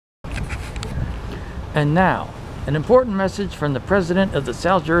And now, an important message from the president of the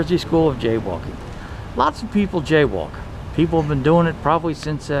South Jersey School of Jaywalking. Lots of people jaywalk. People have been doing it probably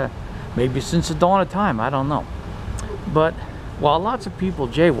since, maybe since the dawn of time, I don't know. But while lots of people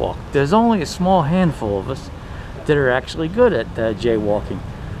jaywalk, there's only a small handful of us that are actually good at jaywalking.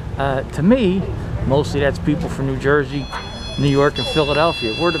 To me, mostly that's people from New Jersey, New York, and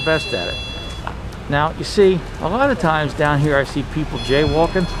Philadelphia. We're the best at it. Now, you see, a lot of times down here I see people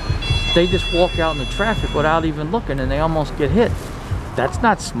jaywalking. They just walk out in the traffic without even looking and they almost get hit. That's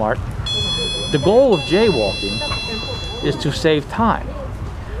not smart. The goal of jaywalking is to save time.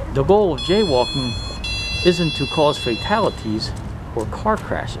 The goal of jaywalking isn't to cause fatalities or car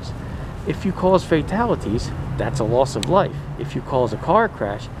crashes. If you cause fatalities, that's a loss of life. If you cause a car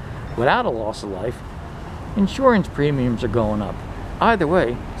crash without a loss of life, insurance premiums are going up. Either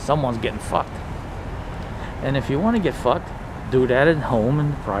way, someone's getting fucked. And if you want to get fucked, do that at home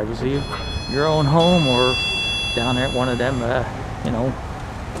in the privacy of your own home, or down there at one of them, you know,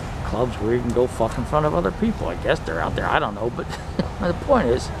 clubs where you can go fuck in front of other people. I guess they're out there, I don't know, but the point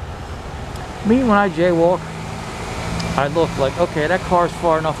is, me when I jaywalk, I look like, okay, that car's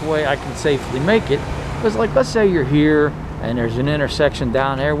far enough away I can safely make it. Because like, let's say you're here and there's an intersection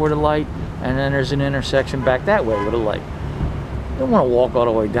down there with a light, and then there's an intersection back that way with a light. You don't want to walk all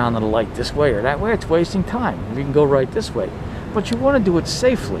the way down to the light this way or that way. It's wasting time. You can go right this way. But you want to do it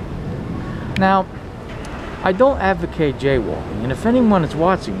safely. Now, I don't advocate jaywalking, and if anyone is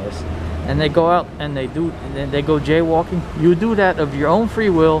watching this and they go out and they go jaywalking, you do that of your own free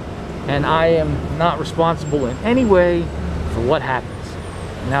will, and I am not responsible in any way for what happens.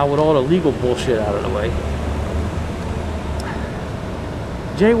 Now, with all the legal bullshit out of the way,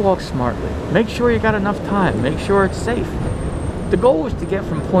 jaywalk smartly. Make sure you got enough time. Make sure it's safe. The goal is to get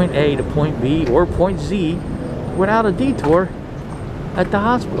from point A to point B or point Z without a detour at the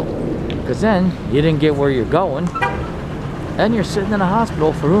hospital, because then you didn't get where you're going and you're sitting in a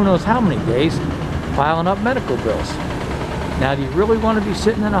hospital for who knows how many days piling up medical bills. Now, do you really want to be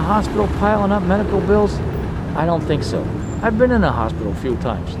sitting in a hospital piling up medical bills? I don't think so. I've been in a hospital a few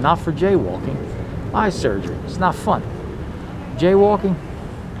times, not for jaywalking, eye surgery. It's not fun. Jaywalking,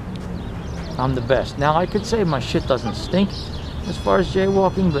 I'm the best. Now, I could say my shit doesn't stink as far as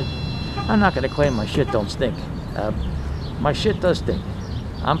jaywalking, but I'm not going to claim my shit don't stink. My shit does stink.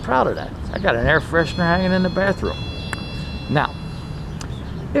 I'm proud of that. I got an air freshener hanging in the bathroom. Now,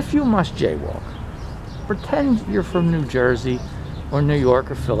 if you must jaywalk, pretend you're from New Jersey or New York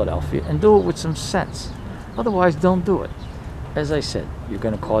or Philadelphia and do it with some sense. Otherwise, don't do it. As I said, you're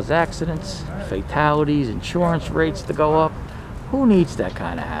going to cause accidents, fatalities, insurance rates to go up. Who needs that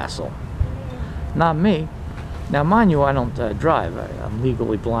kind of hassle? Not me. Now, mind you, I don't drive. I'm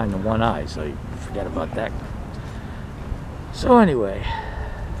legally blind in one eye, so you forget about that. So anyway,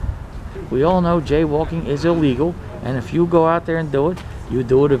 we all know jaywalking is illegal, and if you go out there and do it, you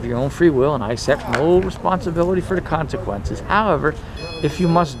do it of your own free will, and I accept no responsibility for the consequences. However, if you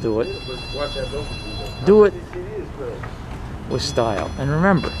must do it with style. And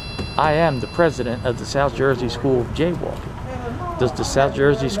remember, I am the president of the South Jersey School of Jaywalking. Does the South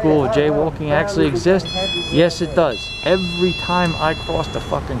Jersey School of Jaywalking actually exist? Yes, it does. Every time I cross the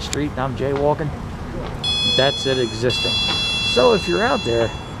fucking street and I'm jaywalking, that's it existing. So if you're out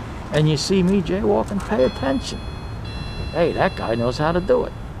there and you see me jaywalking, pay attention. Hey, that guy knows how to do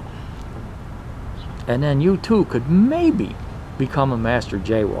it. And then you too could maybe become a master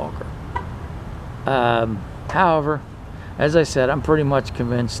jaywalker. However, as I said, I'm pretty much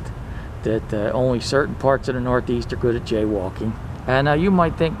convinced that only certain parts of the Northeast are good at jaywalking. And now you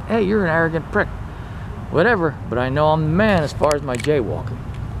might think, hey, you're an arrogant prick. Whatever, but I know I'm the man as far as my jaywalking.